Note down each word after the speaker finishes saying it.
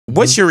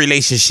What's your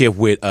relationship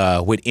with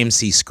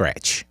MC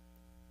Scratch?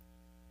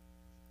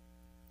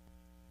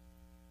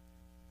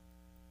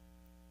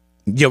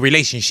 Your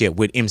relationship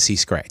with MC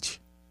Scratch.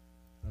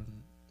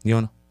 You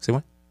don't know? Say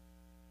what?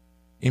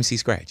 MC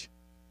Scratch.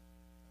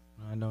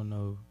 I don't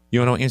know. You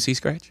don't know MC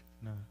Scratch?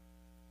 No.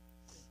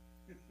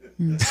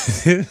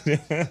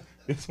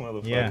 This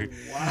motherfucker. Yeah.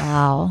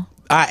 Wow.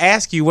 I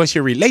ask you, what's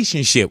your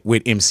relationship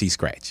with MC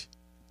Scratch?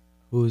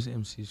 Who is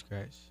MC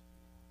Scratch?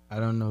 I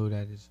don't know who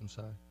that is. I'm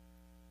sorry.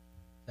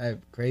 That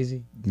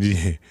crazy?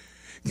 Yeah.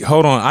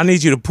 Hold on. I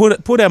need you to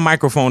put that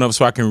microphone up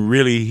so I can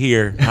really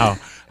hear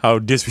how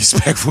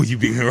disrespectful you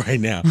being right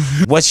now.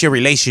 What's your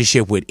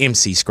relationship with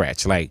MC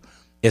Scratch? Like,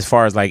 as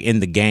far as like in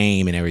the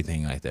game and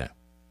everything like that.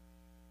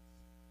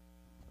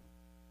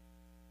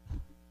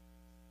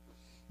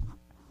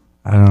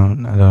 I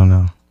don't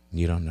know.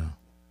 You don't know.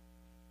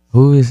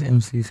 Who is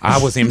MC Scratch?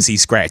 I was MC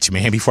Scratch,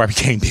 man, before I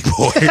became Big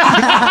Boy.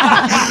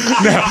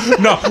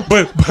 no,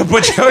 but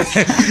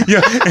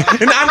yeah,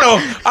 and I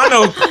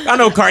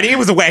know, Carti. It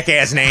was a whack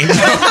ass name. You know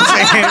what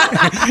I'm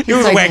saying? It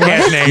was a whack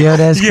ass name. Yo,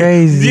 that's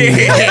crazy.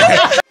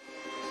 Yeah.